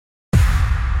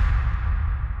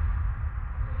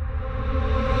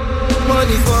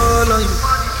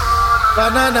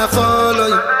Banana follow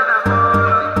you,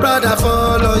 brother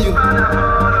follow you,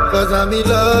 cause I'm in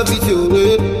love with you.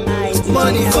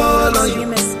 Money follow you,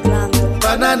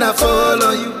 banana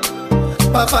follow you,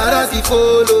 paparazzi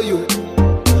follow you,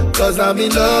 cause I'm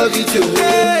in love with you.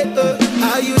 Hey,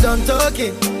 are you done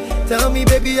talking? Tell me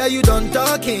baby, are you done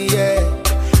talking? Yeah.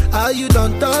 Are you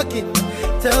done talking?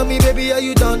 Tell me baby, are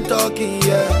you done talking?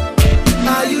 Yeah.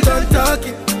 Are you done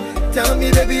talking? Tell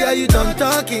me baby, are you done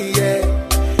talking? Yeah.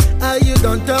 Are you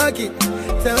done talking?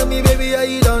 Tell me baby, are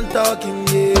you done talking?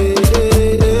 Yeah.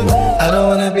 I don't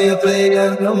wanna be a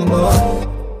player no more.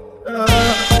 Yeah.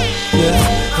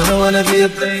 I don't wanna be a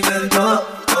player no more.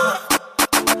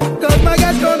 Cause my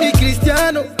guys call me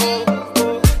Cristiano,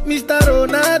 Mr.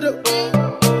 Ronaldo,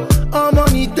 I'm on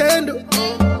Nintendo.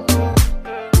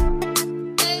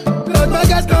 Cause my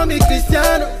guys call me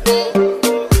Cristiano,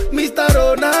 Mr.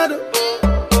 Ronaldo,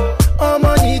 I'm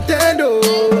on Nintendo.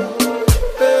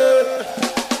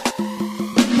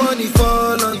 Money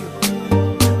follow you,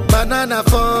 banana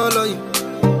follow you,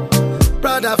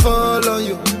 brother follow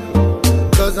you,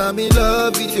 cause I'm in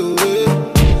love with you.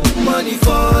 Money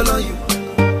follow you,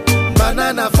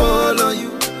 banana follow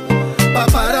you,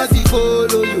 paparazzi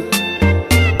follow you,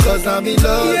 cause I'm in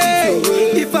love with you.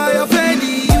 If I offend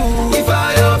you, if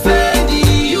I offend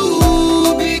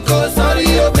you, because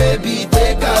sorry oh baby,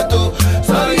 take out.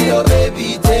 Sorry oh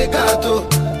baby, take out.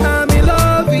 I'm in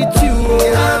love with you,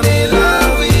 I'm in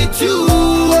love with you,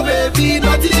 oh baby,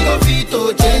 nothing of it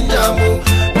to change amo,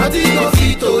 nothing of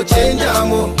it to change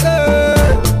amo.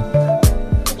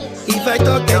 If I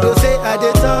talk, they go say I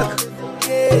dey talk.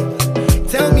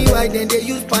 Tell me why then they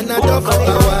use Panadol for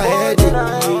our headache.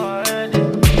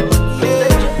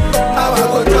 How I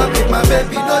go talk if my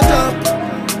baby no talk?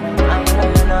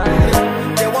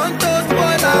 They want to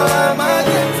spoil our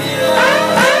market.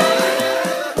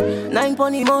 9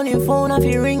 pony morning phone if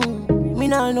you ring. Me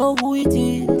nah know who it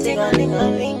is.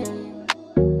 Ting-a-ling-a-ling,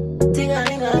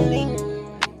 ting-a-ling-a-ling.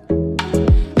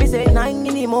 Me say 9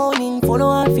 in the morning phone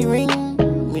if you ring.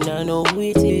 Me nah know who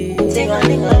it is.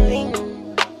 Ting-a-ling-a-ling,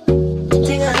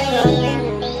 ting-a-ling-a-ling.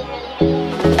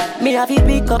 Me have to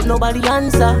pick up, nobody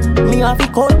answer. Me have to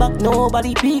call back,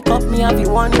 nobody pick up. Me have to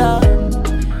wonder,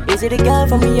 is it a girl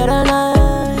from the other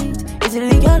night? Is it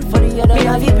a girl for the other night? Me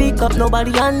have to pick up,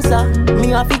 nobody answer. Me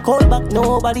have to call back,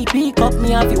 nobody pick up.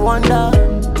 Me have to wonder,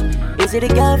 is it a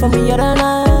girl from the other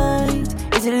night?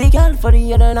 Is it a girl for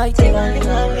the other night?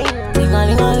 Ting-a-ling-a-ling,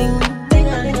 ting-a-ling-a-ling,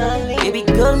 ting-a-ling-a-ling. Baby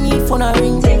girl, me phone a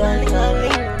ring.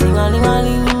 Ting-a-ling-a-ling,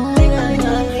 ting-a-ling-a-ling,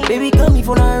 ting-a-ling-a-ling. Baby girl, me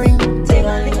phone a ring.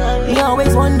 Me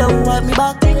always wonder who had me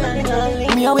back.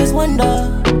 Me always wonder.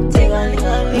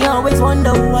 Me always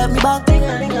wonder who had me back. Me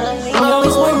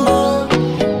always wonder.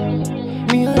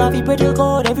 Me love you pretty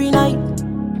good every night.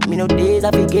 Me no days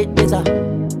I get better.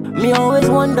 Me always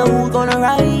wonder who gonna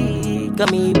ride.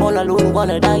 Cause me born alone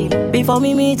gonna die. Before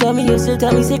me meet her, me used to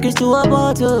tell me secrets to a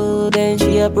bottle. Then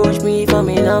she approached me for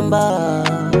me number.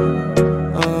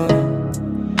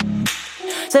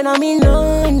 Say now me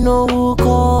no know who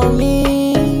call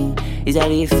me. Is that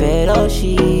a fed or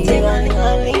she?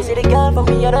 Is it a girl from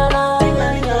the other night?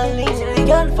 Is it a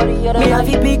girl for the other night? Me have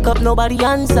to pick up, nobody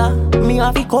answer. Me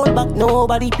have to call back,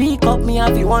 nobody pick up. Me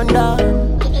have to wonder,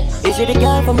 is it a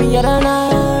girl from the other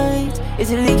night?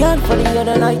 Is it a girl for the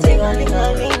other night?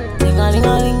 Ting-a-ling-a-ling,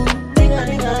 ting-a-ling-a-ling,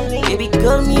 ting-a-ling-a-ling. Baby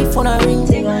girl, me phone a ring.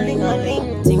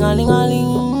 Ting-a-ling-a-ling,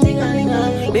 ting-a-ling-a-ling,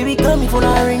 ting-a-ling-a-ling. Baby girl, me phone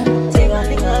a ring.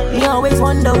 Me always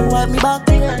wonder who had me back.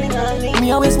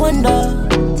 Me always wonder.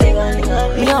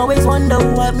 Me always wonder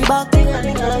who had me back.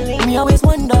 Me always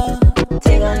wonder.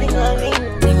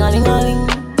 Ting-a-ling-a-ling,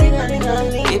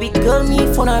 baby girl, me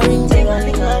phone a ring.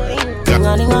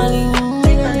 Ting-a-ling-a-ling,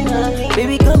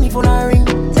 baby girl, me phone a ring.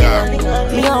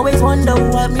 Me always wonder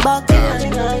who had me back.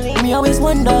 Me always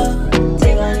wonder.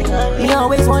 Me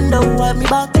always wonder who had me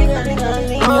back.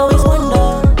 Me always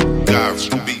wonder.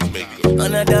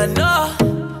 And I don't know,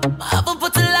 I haven't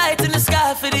put a light in the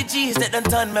sky for the G's that done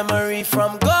turn memory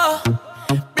from go.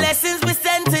 Blessings we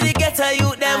send to the ghetto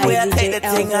youth, them way I take the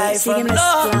thing high from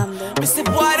low. Mr.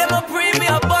 Boy, them a pre me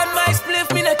up on my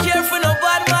spliff, me no care for no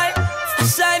bad mind. I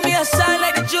shine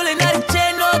like the jewel in the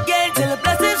chain, no gain till the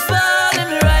blessings fall in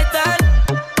the right hand.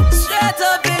 Straight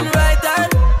up in the right hand.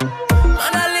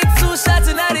 Man, I lick 2 shots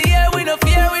in the air, we no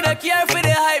fear, we no care for the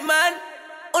hype man.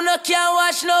 No can't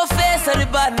watch no face of the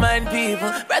bad mind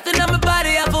people. Breathing on my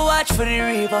body, I have to watch for the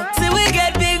reaper. See we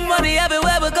get big money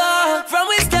everywhere we go. From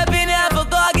we step in, I have to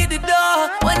go get the door.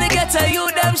 When they get to you,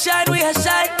 them shine, we a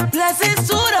shine. Blessings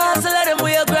to the hustle, let them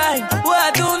we a grind. Who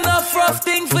I do enough rough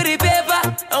things for the paper,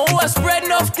 and who I spread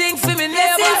enough things for me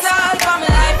neighbors. This is all for my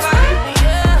life,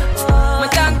 yeah. My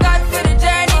thank God for the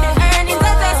journey, the earning.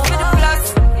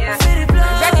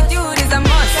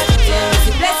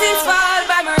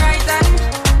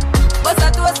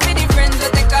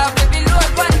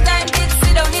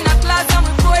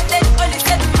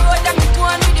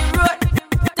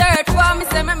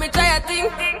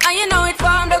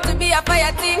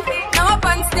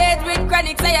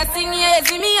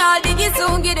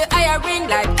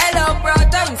 like hello,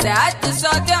 brother. You say I just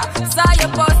shot ya. Saw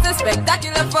your poster,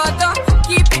 spectacular photo.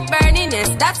 Keep it burning,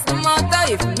 yes, that's the motto.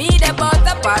 If me the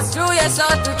butter pass through your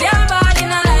soul to get bad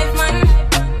in a life, man.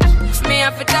 Me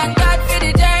have to thank God for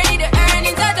the journey, the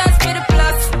earnings are just for the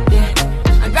plus.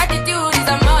 Yeah, and gratitude is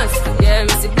a must. Yeah,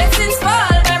 me see blessings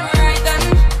fall by my right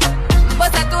hand.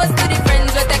 But I toast to the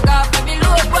friends we take off every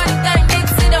load one time. They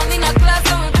sit down in a class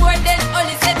on board, then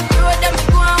only set the road, then we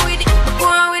go on with it, go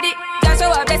on with it. Just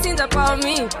show our blessings upon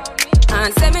me,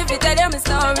 and send me to tell them a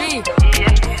story.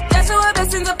 Just show our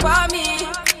blessings upon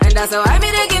me. And that's how I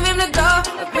made to give him the go.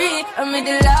 Free, I'm in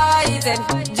the lies. And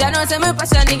Jano say my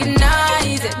passion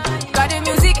ignited. Got the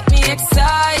music get me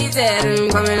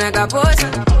excited. Coming like a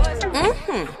potion.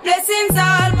 Blessings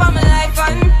all for my life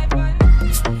and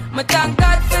my thank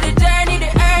God for the journey. The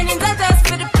earnings are just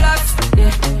for the plus.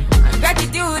 Yeah, and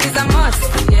gratitude is a must.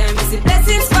 Yeah, me see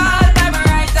blessings fall by my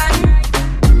right hand.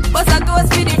 But I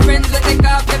toast for the friends we take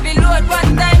off every load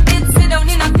one time. Kids sit down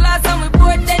in a class and we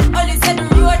board. Then only said the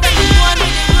road and we go on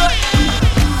with the road.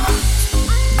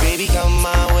 Baby, come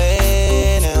my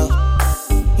way now.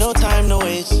 No time, no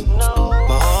waste.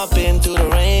 My heart been through the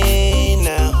rain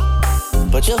now,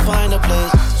 but you'll find a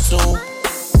place soon.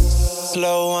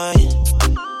 Slow wine,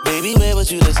 baby, where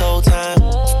was you this whole time?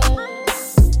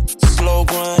 Slow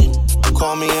grind,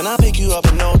 call me and I'll pick you up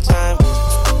in no time.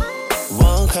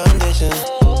 One condition,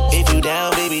 if you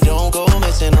down, baby, don't go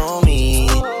missing on me.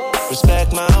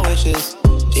 Respect my wishes.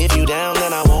 If you down,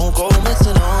 then I won't go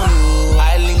missing on you.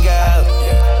 Island girl,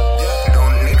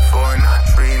 don't need four, not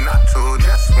three, not two,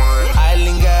 just one.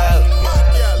 Island girl,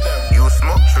 you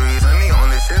smoke trees and the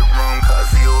only shit wrong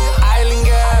cause you. Island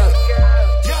girl,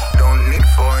 don't need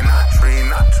four, not three,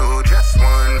 not two, just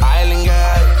one. Island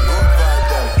girl,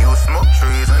 you smoke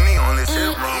trees and the only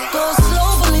shit wrong. Go slow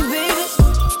for me, baby.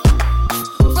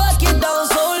 Rock it down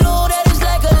so low that it's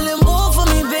like a limbo for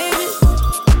me, baby.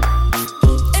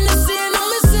 And the sin on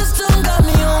my system got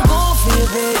me on go for you,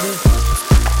 baby.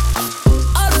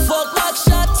 I'll fuck back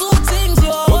shot, two things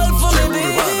you all for me,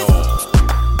 baby.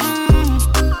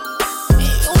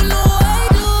 You know I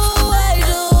do.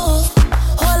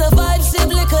 All the vibes seem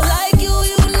liquor like you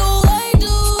know I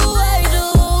do.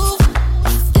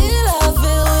 Still I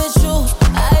feel with you.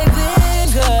 I've been,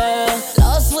 girl,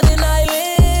 lost with an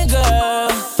island, girl.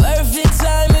 Perfect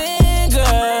timing,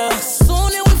 girl.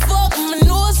 Soon it we fuck, I'ma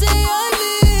know say I'm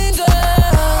in,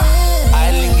 girl.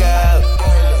 Island girl,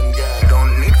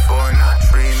 Don't need four, not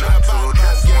three, not two,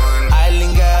 just one.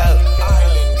 Island girl,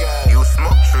 You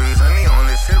smoke trees and the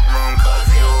only shit wrong cause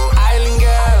you. Island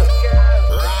girl,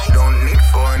 Don't need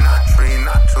four, not three,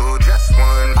 not two, just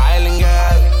one. Island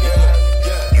girl.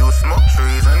 You smoke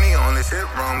trees and the only shit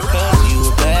wrong Cause you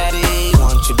a baddie,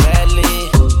 want you badly.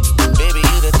 Baby,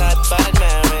 you the type I'd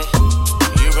marry.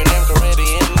 You bring them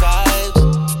Caribbean vibes.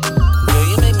 Girl,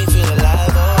 you make me feel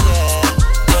alive, oh yeah.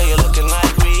 Girl, you're looking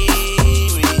like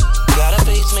Riri. Got a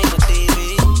face made for TV.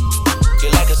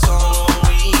 You're like a song on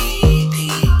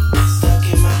repeat. Stuck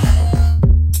in my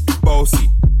head.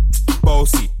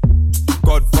 Bossy,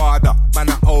 Godfather, man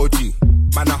a OG,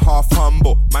 man a half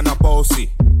humble, man a bossy.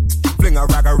 Fling a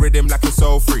rag a rhythm like it's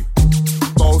all free.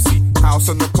 Bossy, house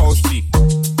on the coast G.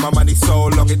 My money so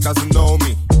long it doesn't know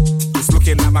me. It's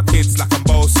looking at my kids like I'm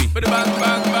bossy.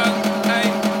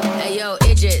 Hey yo,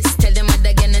 Idris, tell them what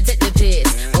they're gonna take the piss.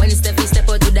 When Steffi step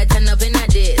out, do that turn up in a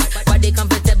diss. Body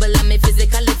comfortable, I'm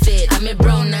physically fit. I'm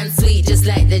brown and sweet, just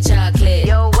like the chocolate.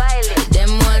 Yo, Wiley,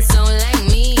 them ones sound like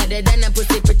me. Other than a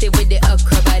pussy pretty with the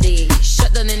okra body.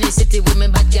 Shut down in the city with me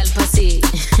bad gal pussy.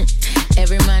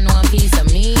 Every man want piece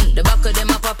of me. The back of them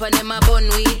a pop and them a bun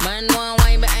weed. Man want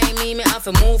wine behind me have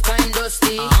to move kind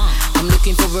dusty. I'm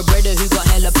looking for a brother who got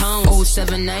hella pounds.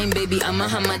 079, baby, I'm a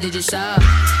hammer, did you shop?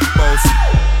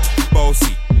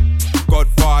 Bossy,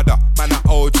 Godfather, man a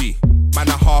OG, man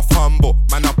a half humble,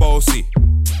 man a bossy.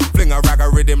 Fling a rag a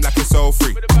rhythm like it's all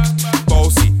free.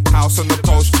 Bossy, house on the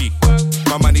coast G.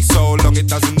 My money so long it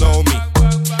doesn't know me.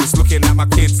 It's looking at my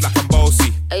kids like I'm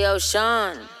bossy. Hey yo,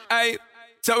 Sean. Aye.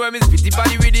 So when me spitty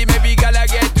body with it, maybe gala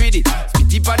get with it.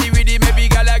 Spitty body with it, maybe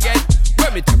gala get.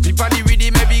 When me tappy body with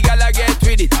it, maybe gala get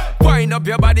with it. Wind up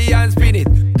your body and spin it.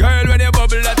 Girl, when you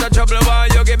bubble, that's a trouble. Why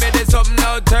you give me this something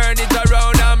now? Turn it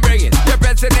around and bring it. You're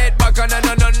pressing it back on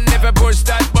and on. If you push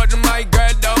that button, my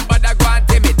girl, down, but I can't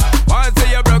tame it. Once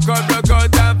you broke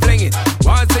out and fling it.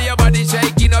 Once your body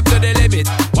shaking up to the limit.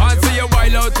 Once you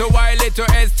wild out to wild it to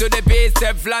S to the base.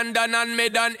 Step London and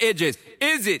mid on edges.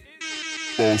 Is it?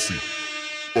 Bossy.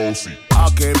 I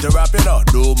came to rap it up,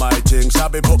 do my thing.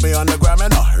 Sabi put me on the gram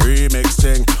and a remix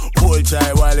thing. Pull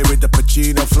tight Wiley with the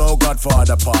Pacino flow.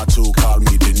 Godfather part 2, call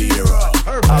me De Niro.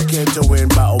 I came to win,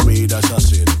 battle me, that's a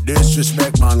sin.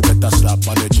 Disrespect, man, get a slap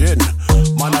on the chin.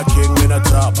 Man a king in a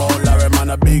top, oh Larry,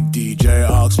 man a big DJ,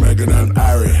 Ox, Megan and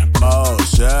Harry.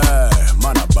 Boss, yeah,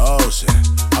 man a boss.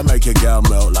 I make your girl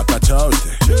melt like a toasty.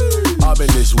 I've been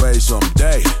this way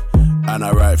someday, and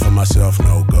I write for myself,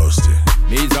 no ghosting.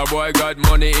 Me's a boy got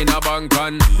money in a bank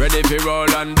on, ready for roll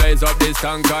and blaze up this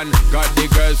tank on. Got the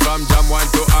girls from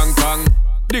Jamwan to Hong Kong,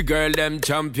 the girl them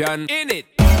champion in it.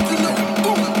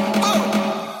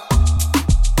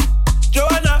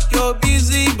 Joanna, your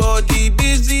busy body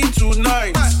busy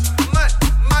tonight.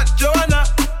 Joanna,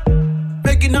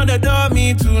 making all the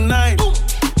dummy tonight.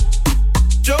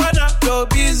 Joanna, your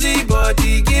busy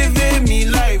body giving me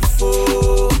life,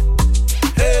 oh,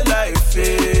 hey life,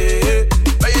 hey.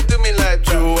 Why you do me like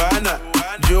Joanna?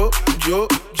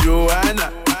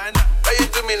 Joanna. Why you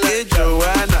do me like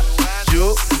Joanna?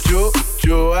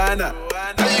 Joanna.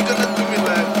 How you gonna do me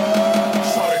like?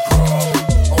 Shorty crawl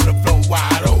on the floor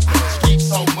wide open. She keep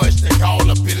so much they call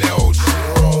her Billy Ocean.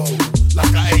 Roll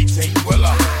like a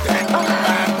 18-wheeler. That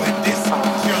fine with this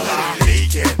killer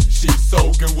leaking. She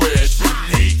soaking wet, she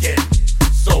leaking,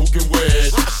 soaking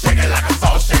wet. Shake it like a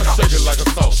salt shaker. Shake it like a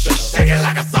salt shaker. Shake it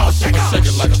like a salt shaker. Shake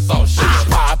it like a salt shaker.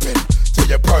 Popping till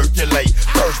you percolate.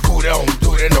 First boot on,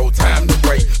 do it, no time to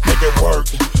wait. Make it work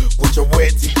with your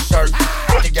wet t-shirt.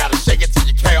 You gotta shake it till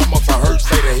your calf muscle hurt.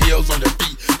 Say the heels on your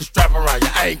feet, the strap around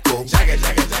your ankle.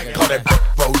 Call that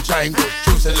Bojangle.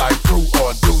 Juice it like fruit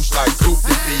or douche like coupe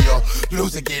to feel.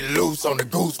 Lose it, get loose on the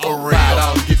goose for real. Ride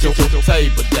on, get your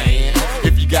table dance.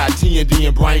 If you got TND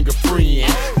and bring a friend,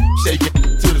 shake it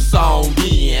to the song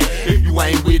then. If you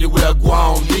ain't with it, well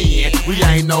grown then. We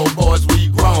ain't no boys, we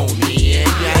grown then.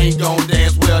 You ain't gon'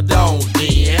 dance, well don't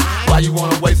then. Why you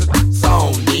wanna waste a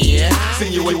song then?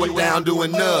 See you way down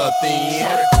doing nothing.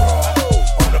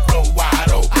 On the floor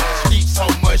wide open. She keep so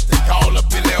much they call her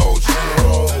Billy Ocean.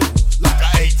 Roll like a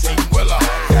 18-wheeler.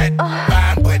 That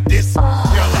fine but this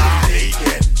killer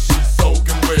leaking. She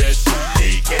soaking wet, she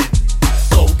leaking,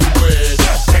 soaking wet.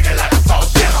 Shake it like a salt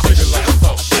shaker. Shake it like a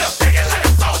salt shaker. Shake it like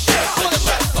a salt shaker. Shake it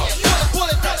like a salt shaker. I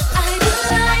would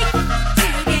like to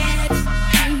get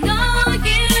to know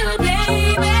you,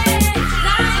 baby.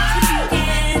 Like to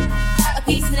get a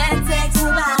piece of that sexy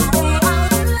body. I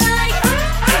would like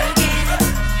to get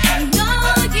to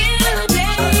know you,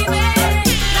 baby.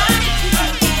 Like to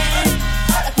get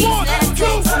a piece of that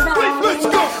sexy body. Let's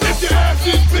go. If your ass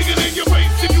is bigger than your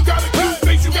waist, if you got a cute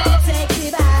face, you got a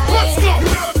Sexy body. let's go. You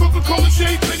got a Coca-Cola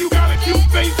shape, and you got a cute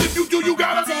face. If you do, you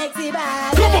got a Sexy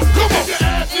body. come on. If your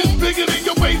ass is bigger than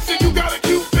your waist, and you got a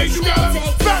cute face, you got a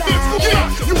fat bitch.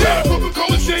 Yeah. You got a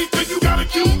Coca-Cola shape, and you got a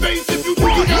cute face. If you do,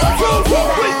 you got a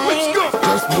let's go.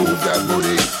 Just move that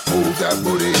booty, move that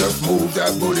booty, just move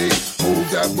that booty, move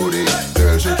that booty.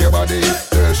 Girl, shake your body,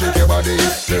 girl, shake your body,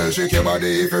 girl, shake your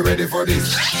body if you're ready for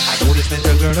this. I noticed that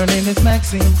the girl, her name is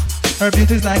Maxine. Her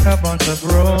beauty's like a bunch of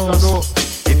roses.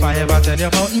 If I ever tell you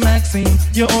about Maxine,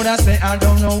 you oughta say I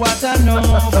don't know what I know,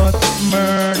 but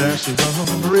murder she wrote,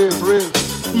 Real.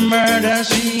 murder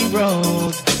she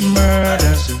wrote,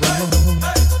 murder she wrote,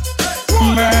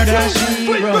 murder she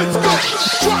wrote.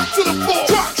 Drop to the floor,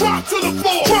 drop to the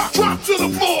floor, drop to the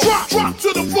floor.